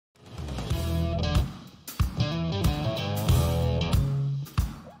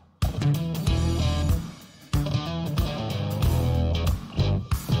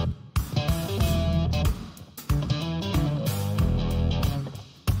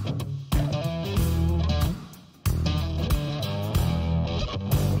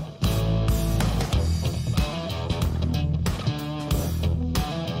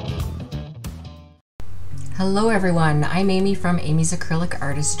Hello everyone, I'm Amy from Amy's Acrylic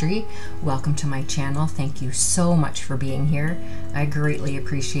Artistry. Welcome to my channel. Thank you so much for being here. I greatly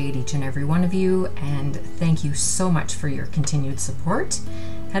appreciate each and every one of you, and thank you so much for your continued support.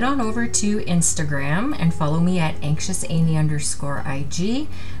 Head on over to Instagram and follow me at anxiousamy_IG.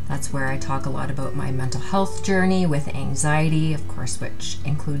 That's where I talk a lot about my mental health journey with anxiety, of course, which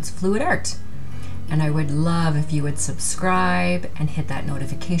includes fluid art. And I would love if you would subscribe and hit that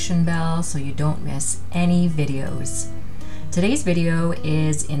notification bell so you don't miss any videos. Today's video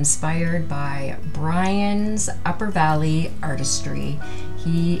is inspired by Brian's Upper Valley Artistry.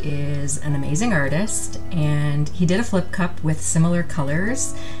 He is an amazing artist and he did a flip cup with similar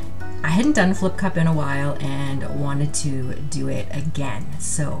colors. I hadn't done a flip cup in a while and wanted to do it again.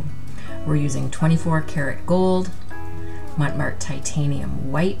 So we're using 24 karat gold, Mont Marte titanium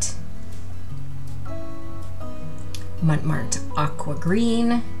white, Mont Marte aqua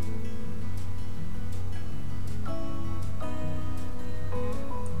green,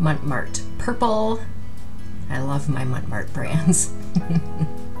 Mont Marte purple. I love my Mont Marte brands.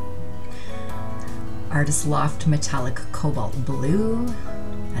 Artist Loft metallic cobalt blue,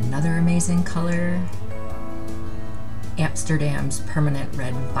 another amazing color. Amsterdam's permanent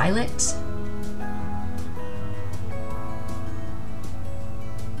red violet.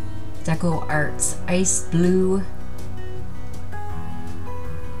 DecoArt's ice blue.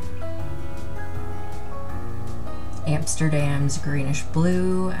 Amsterdam's greenish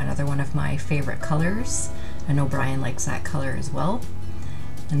blue, another one of my favorite colors. I know Brian likes that color as well.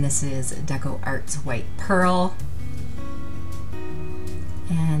 And this is DecoArt's white pearl.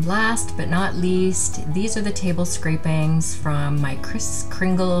 And last but not least, these are the table scrapings from my Kris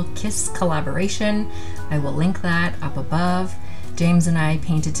Kringle Kiss collaboration. I will link that up above. James and I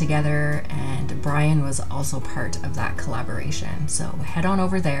painted together and Brian was also part of that collaboration. So head on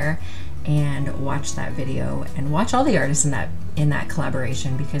over there and watch that video and watch all the artists in that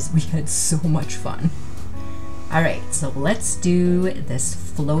collaboration because we had so much fun. All right, so let's do this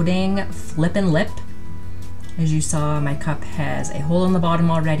floating flip and lip. As you saw, my cup has a hole in the bottom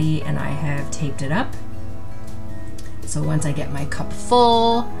already and I have taped it up. So once I get my cup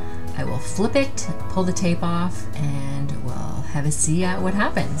full, I will flip it, pull the tape off, and we'll have a see at what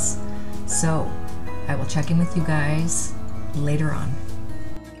happens. So I will check in with you guys later on.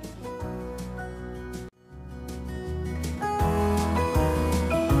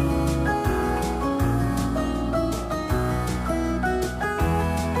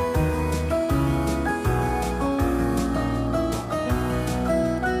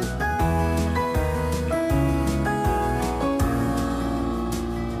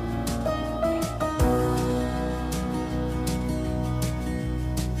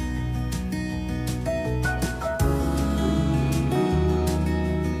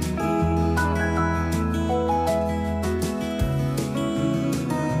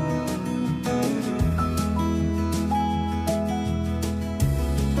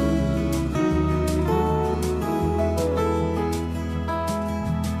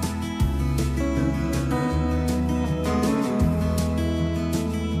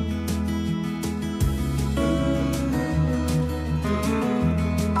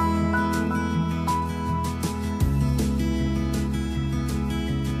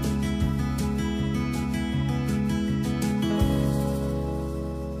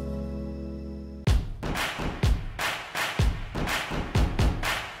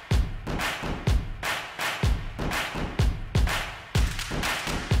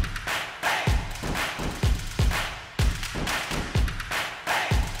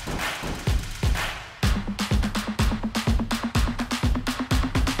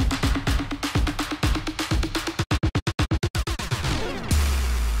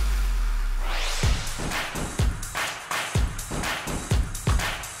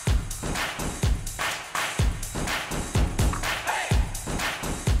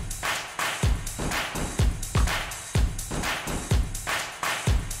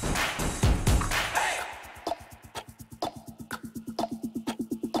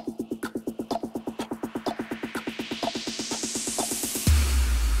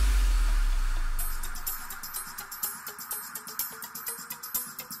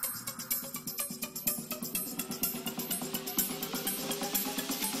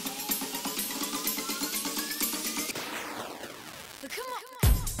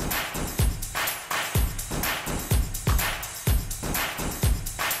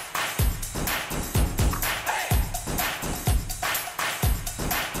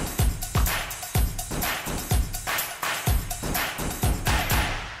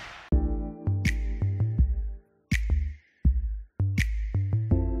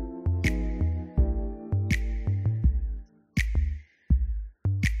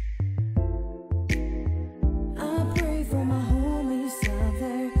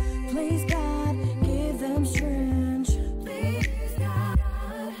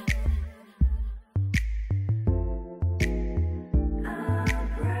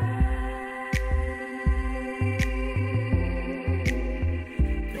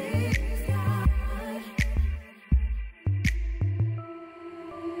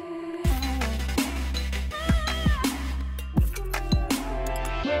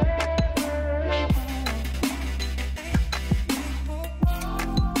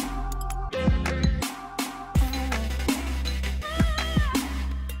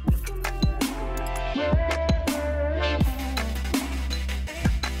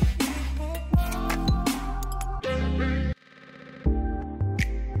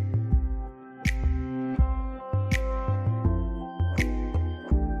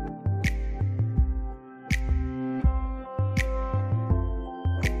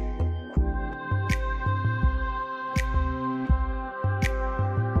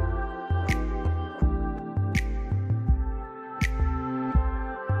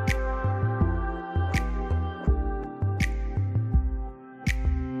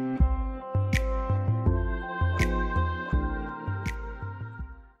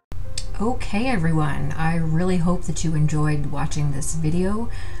 Okay everyone, I really hope that you enjoyed watching this video.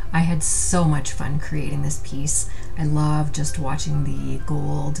 I had so much fun creating this piece. I love just watching the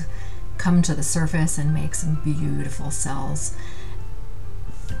gold come to the surface and make some beautiful cells.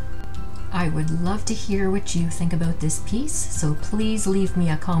 I would love to hear what you think about this piece, so please leave me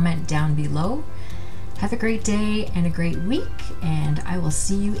a comment down below. Have a great day and a great week, and I will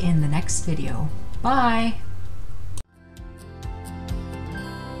see you in the next video. Bye!